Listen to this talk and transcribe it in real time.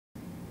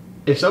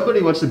If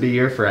somebody wants to be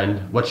your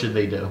friend, what should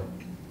they do?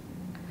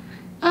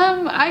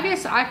 I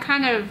guess I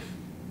kind of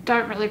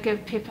don't really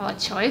give people a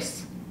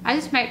choice. I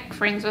just make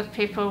friends with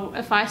people.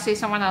 If I see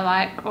someone I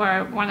like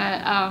or want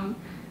to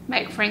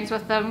make friends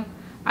with them,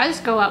 I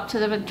just go up to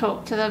them and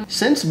talk to them.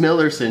 Since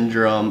Miller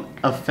syndrome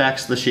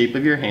affects the shape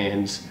of your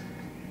hands,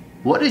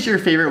 what is your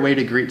favorite way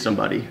to greet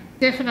somebody?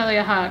 Definitely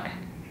a hug.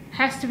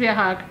 Has to be a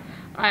hug.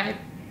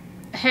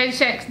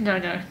 Handshakes,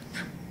 no.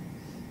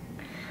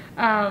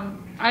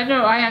 I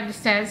know I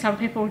understand some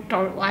people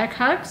don't like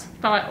hugs,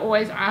 but I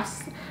always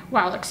ask,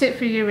 well, except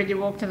for you when you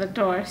walked in the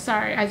door,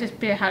 sorry, I just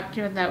bear hugged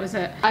you and that was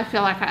it. I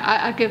feel like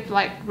I give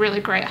like really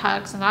great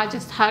hugs and I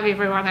just hug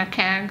everyone I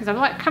can because I'm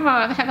like, come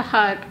on, have a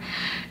hug.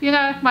 You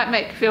know, it might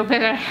make you feel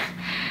better.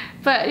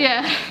 But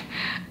yeah,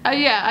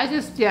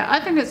 I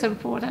think it's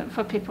important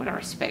for people to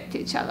respect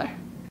each other.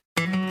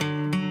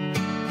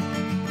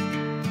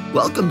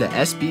 Welcome to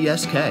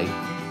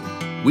SBSK.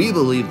 We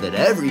believe that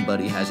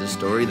everybody has a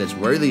story that's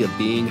worthy of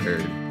being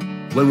heard.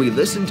 When we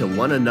listen to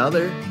one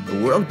another,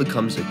 the world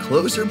becomes a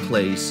closer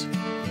place,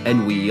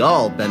 and we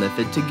all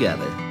benefit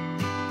together.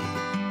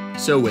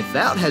 So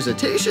without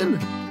hesitation,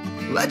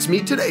 let's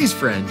meet today's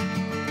friend.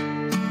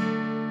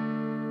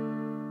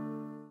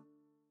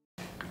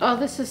 Oh,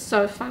 this is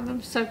so fun.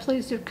 I'm so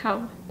pleased you've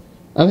come.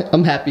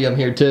 I'm happy I'm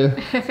here too.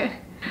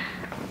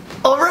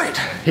 All right,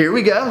 here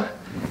we go.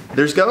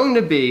 There's going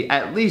to be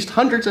at least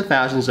hundreds of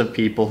thousands of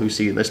people who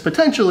see this,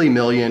 potentially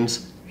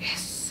millions.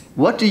 Yes.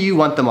 What do you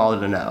want them all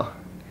to know?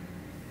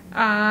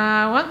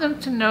 I want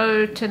them to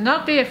know to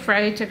not be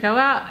afraid to go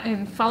out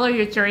and follow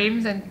your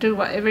dreams and do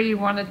whatever you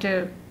want to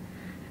do.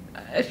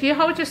 If you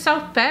hold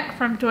yourself back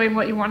from doing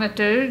what you want to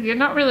do, you're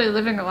not really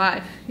living a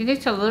life. You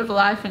need to live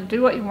life and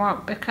do what you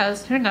want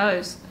because who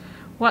knows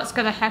what's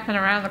going to happen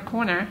around the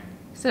corner.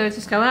 So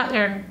just go out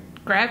there and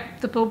grab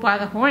the bull by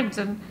the horns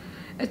and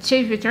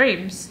achieve your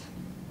dreams.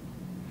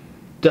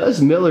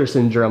 Does Miller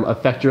syndrome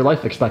affect your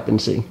life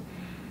expectancy?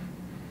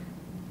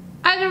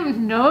 I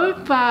don't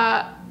know,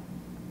 but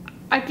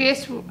I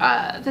guess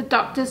the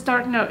doctors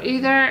don't know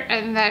either,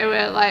 and they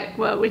were like,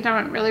 well, we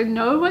don't really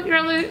know what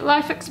your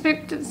life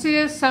expectancy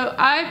is, so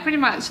I pretty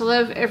much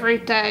live every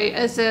day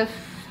as if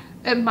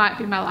it might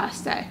be my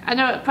last day. I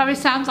know it probably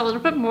sounds a little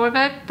bit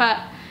morbid, but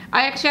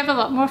I actually have a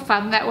lot more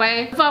fun that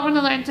way. If I want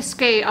to learn to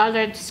ski, I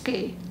learn to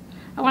ski.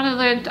 I want to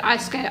learn to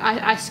ice skate,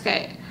 I ice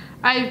skate.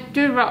 I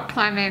do rock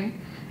climbing.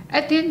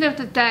 At the end of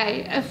the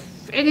day,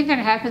 if anything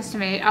happens to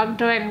me, I'm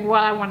doing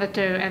what I want to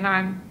do and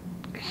I'm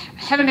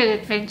having an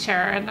adventure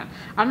and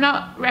I'm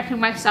not wrapping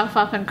myself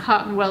up in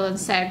cotton wool and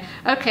saying,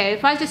 okay,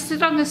 if I just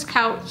sit on this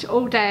couch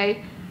all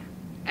day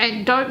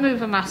and don't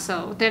move a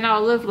muscle, then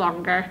I'll live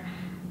longer.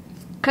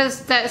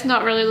 Because that's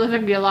not really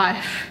living your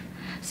life.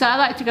 So I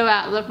like to go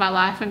out and live my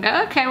life and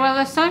go, okay, well,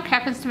 if something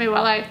happens to me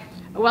while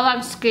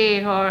I'm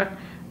skiing or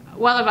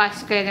while I'm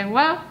ice skating,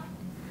 well,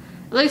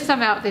 at least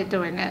I'm out there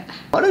doing it.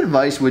 What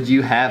advice would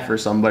you have for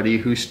somebody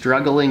who's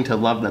struggling to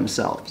love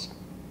themselves?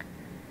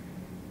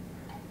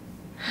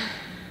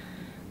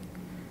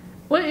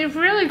 Well, you've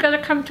really got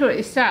to come to it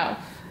yourself.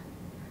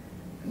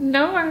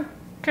 No one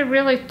can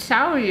really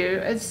tell you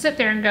and sit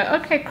there and go,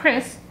 okay,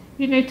 Chris,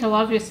 you need to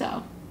love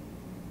yourself.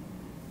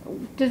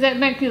 Does that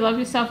make you love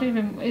yourself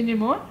even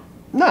anymore?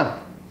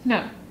 No.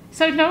 No.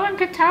 So no one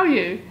can tell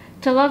you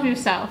to love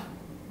yourself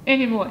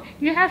anymore.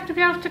 You have to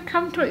be able to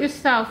come to it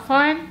yourself.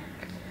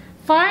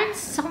 Find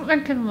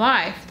something in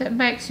life that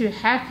makes you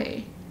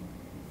happy.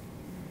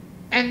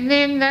 And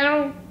then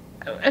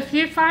if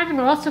you find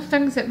lots of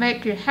things that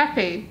make you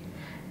happy,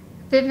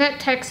 then that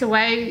takes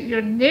away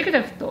your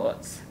negative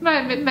thoughts.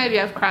 Maybe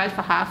I've cried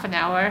for half an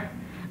hour,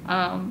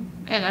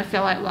 and I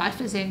feel like life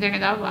is ending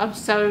and I'm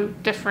so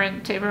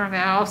different to everyone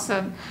else,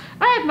 and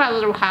I had my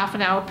little half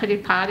an hour pity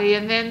party,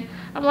 and then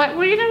I'm like,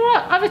 well, you know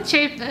what, I've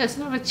achieved this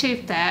and I've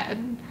achieved that,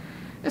 and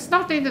it's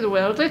not the end of the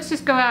world. Let's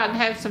just go out and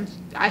have some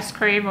ice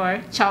cream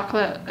or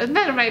chocolate, and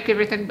that'll make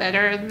everything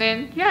better, and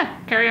then, yeah,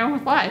 carry on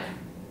with life.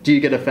 Do you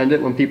get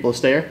offended when people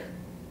stare?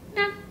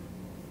 No.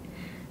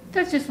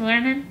 That's just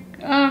learning.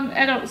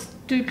 Adults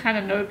do kind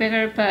of know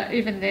better, but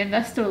even then,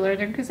 they're still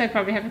learning because they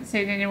probably haven't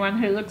seen anyone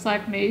who looks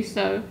like me,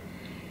 so,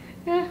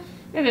 yeah,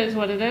 it is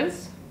what it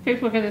is.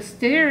 People are going to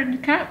stare, and you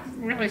can't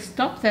really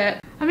stop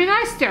that. I mean,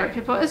 I stare at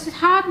people. It's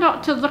hard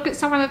not to look at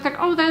someone and think,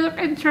 oh, they look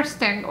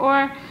interesting,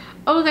 or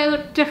oh, they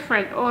look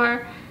different,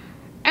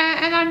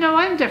 and I know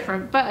I'm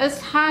different, but it's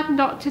hard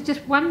not to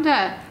just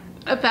wonder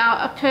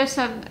about a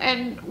person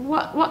and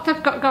what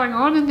they've got going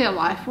on in their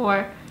life,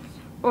 or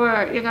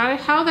you know,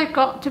 how they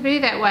got to be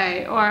that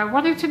way, or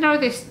wanting to know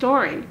their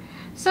story.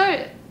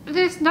 So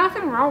there's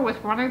nothing wrong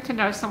with wanting to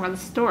know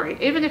someone's story,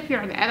 even if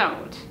you're an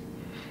adult.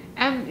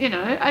 And, you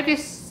know, I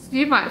guess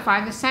you might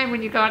find the same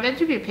when you go and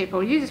interview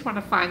people. You just want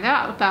to find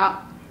out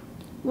about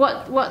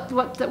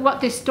what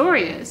their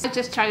story is. I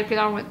just try to get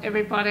on with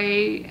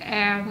everybody,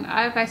 and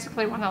I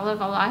basically want to live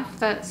a life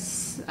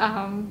that's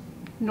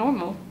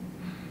normal,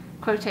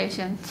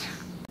 quotations.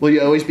 Will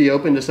you always be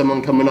open to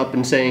someone coming up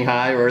and saying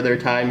hi, or are there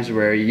times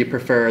where you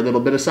prefer a little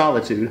bit of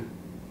solitude?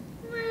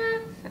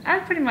 I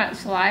pretty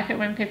much like it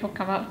when people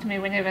come up to me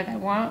whenever they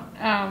want.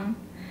 I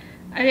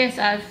guess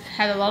I've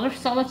had a lot of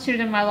solitude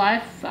in my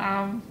life,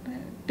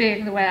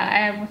 being the way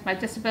I am with my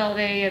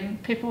disability,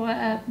 and people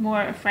are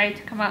more afraid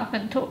to come up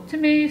and talk to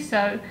me.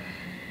 So,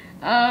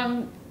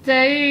 so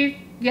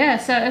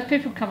if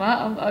people come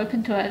up, I'm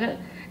open to it. And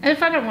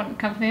if I don't want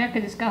company, I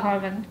could just go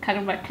home and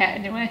cuddle my cat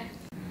anyway.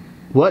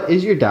 What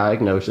is your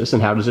diagnosis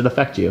and how does it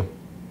affect you?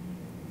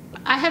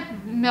 I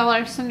have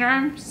Miller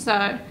syndrome,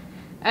 so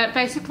it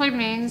basically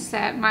means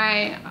that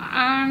my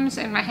arms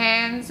and my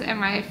hands and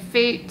my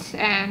feet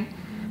and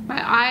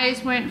my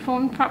eyes weren't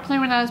formed properly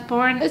when I was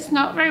born. It's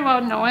not very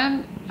well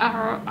known.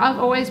 I've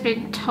always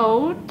been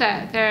told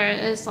that there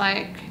is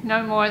like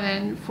no more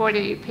than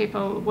 40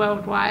 people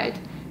worldwide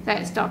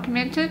that's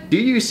documented. Do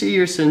you see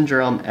your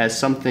syndrome as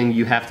something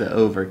you have to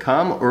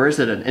overcome, or is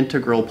it an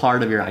integral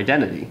part of your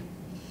identity?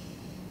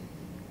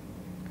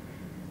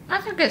 I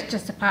think it's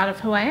just a part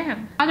of who I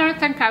am. I don't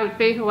think I would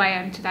be who I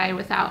am today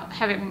without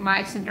having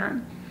my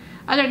syndrome.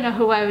 I don't know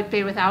who I would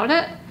be without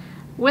it.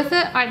 With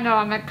it, I know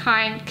I'm a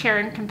kind,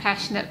 caring,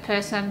 compassionate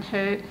person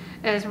who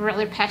is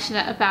really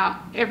passionate about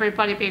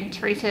everybody being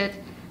treated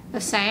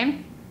the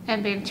same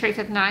and being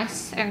treated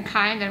nice and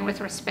kind and with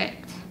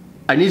respect.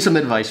 I need some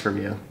advice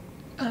from you.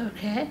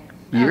 Okay,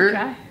 I'll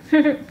try.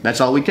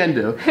 That's all we can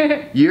do.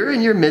 You're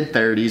in your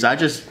mid-30s. I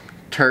just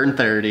turned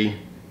 30.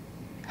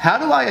 How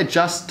do I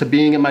adjust to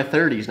being in my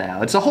 30s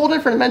now? It's a whole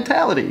different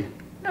mentality.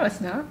 No, it's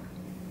not.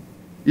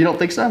 You don't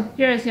think so?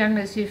 You're as young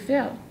as you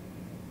feel.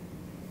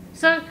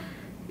 So,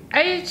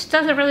 age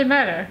doesn't really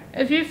matter.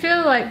 If you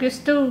feel like you're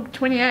still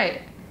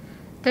 28,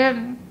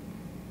 then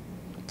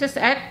just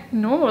act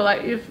normal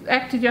like you've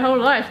acted your whole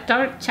life.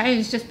 Don't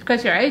change just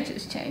because your age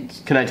has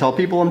changed. Can I tell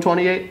people I'm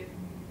 28?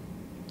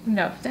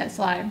 No, that's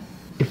lying.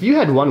 If you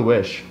had one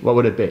wish, what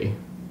would it be?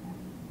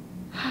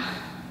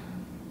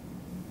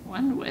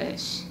 One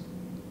wish?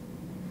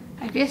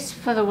 I guess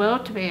for the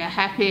world to be a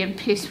happy and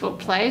peaceful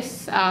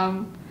place.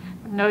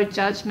 No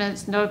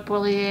judgments, no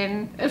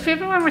bullying. If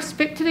everyone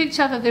respected each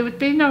other, there would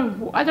be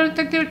no... I don't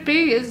think there would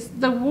be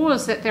the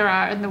wars that there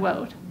are in the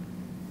world.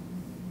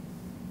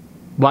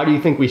 Why do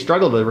you think we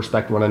struggle to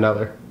respect one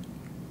another?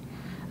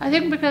 I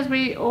think because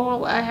we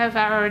all have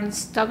our own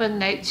stubborn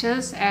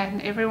natures,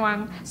 and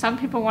some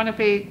people want to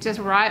be just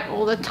right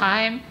all the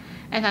time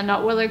and are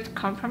not willing to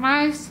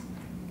compromise.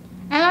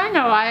 And I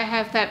know I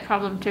have that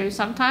problem too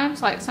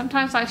sometimes. Like,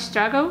 sometimes I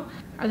struggle.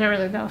 I don't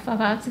really know if I've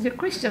answered your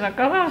question. I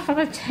go off on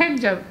a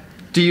tangent.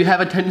 Do you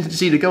have a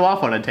tendency to go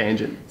off on a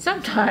tangent?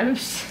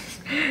 Sometimes.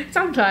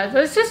 Sometimes.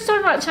 There's just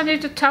so much I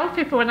need to tell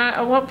people, and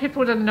I want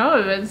people to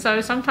know. And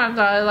so sometimes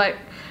I like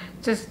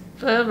just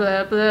blah,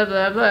 blah, blah,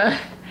 blah, blah.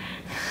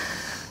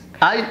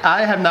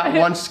 I have not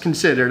once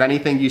considered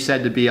anything you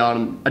said to be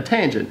on a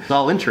tangent. It's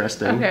all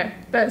interesting. Okay,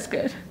 that's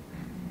good.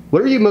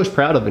 What are you most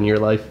proud of in your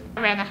life?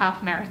 I ran a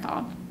half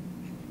marathon.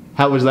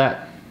 How was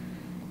that?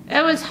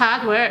 It was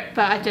hard work,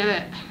 but I did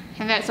it.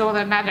 And that's all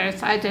that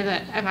matters. I did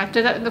it. And I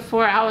did it in the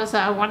 4 hours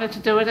that I wanted to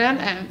do it in.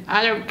 And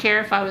I don't care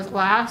if I was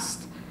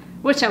last,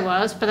 which I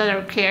was, but I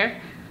don't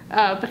care.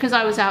 Because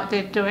I was out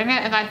there doing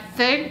it. And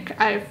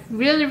I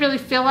really, really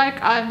feel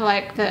like I'm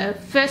like the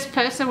first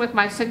person with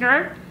my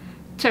syndrome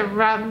to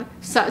run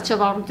such a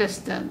long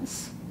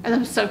distance, and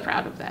I'm so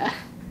proud of that.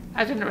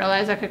 I didn't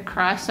realize I could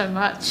cry so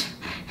much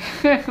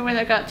when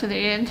I got to the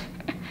end.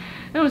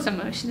 It was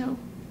emotional,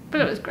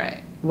 but it was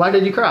great. Why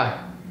did you cry?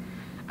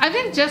 I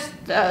think just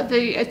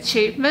the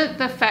achievement,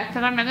 the fact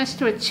that I managed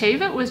to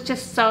achieve it was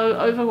just so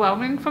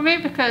overwhelming for me,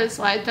 because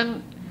I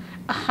didn't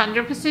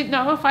 100%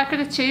 know if I could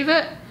achieve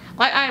it.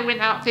 Like, I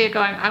went out there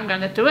going, I'm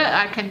going to do it,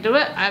 I can do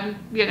it, I'm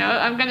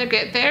going to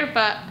get there,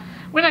 but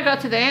when I got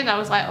to the end, I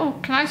was like, oh,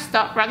 can I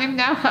stop running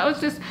now?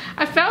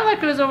 I felt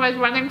like I was always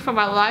running for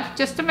my life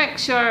just to make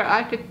sure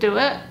I could do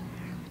it.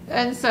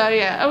 And so,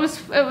 yeah, it was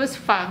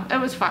fun.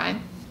 It was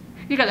fine.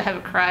 You gotta have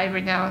a cry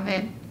every now and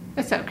then.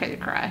 It's okay to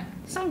cry.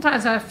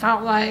 Sometimes I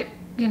felt like,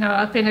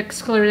 I've been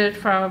excluded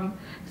from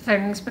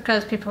things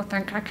because people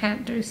think I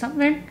can't do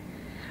something.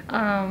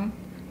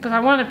 But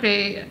I want to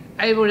be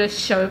able to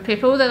show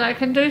people that I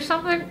can do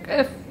something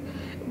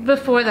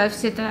before they've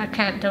said that I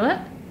can't do it.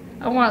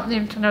 I want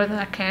them to know that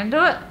I can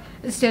do it,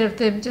 instead of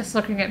them just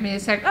looking at me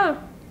and saying,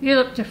 oh, you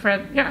look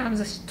different, your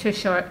arms are too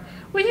short.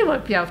 Well, you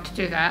won't be able to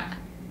do that.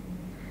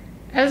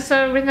 And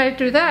so when they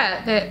do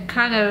that, that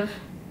kind of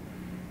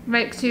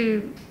makes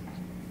you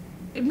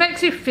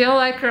feel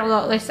like you're a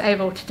lot less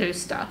able to do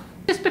stuff.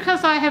 Just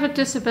because I have a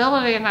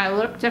disability and I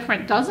look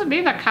different doesn't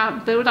mean I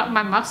can't build up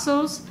my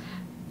muscles,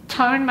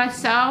 tone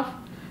myself,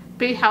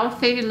 be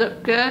healthy,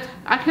 look good.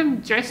 I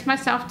can dress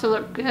myself to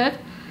look good.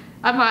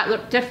 I might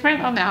look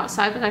different on the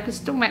outside, but I can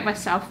still make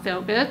myself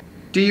feel good.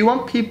 Do you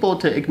want people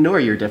to ignore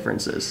your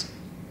differences?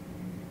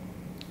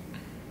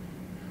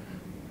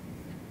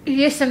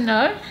 Yes and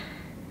no.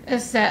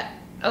 Is that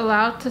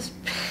allowed to...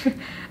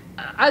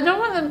 I don't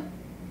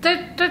want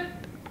them...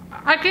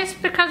 I guess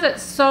because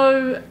it's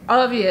so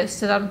obvious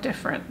that I'm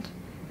different,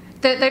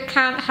 that they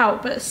can't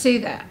help but see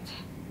that.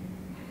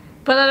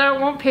 But I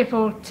don't want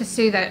people to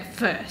see that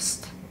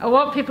first. I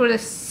want people to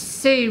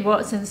see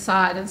what's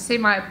inside and see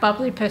my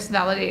bubbly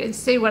personality and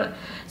see what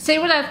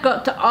I've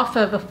got to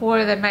offer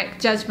before they make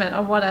judgment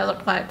on what I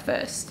look like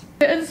first.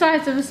 The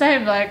insides are the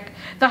same, like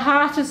the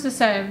heart is the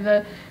same,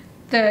 the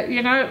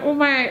you know, all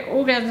my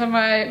organs and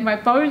my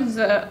bones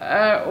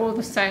are all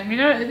the same. You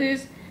know, it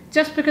is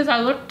just because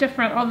I look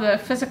different on the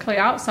physically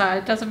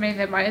outside doesn't mean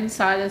that my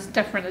inside is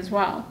different as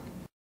well.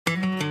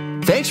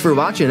 Thanks for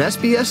watching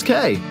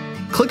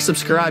SBSK. Click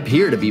subscribe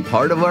here to be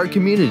part of our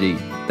community.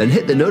 Then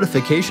hit the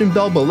notification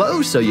bell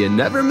below so you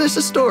never miss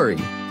a story.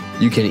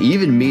 You can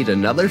even meet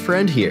another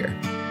friend here.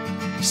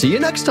 See you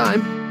next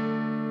time.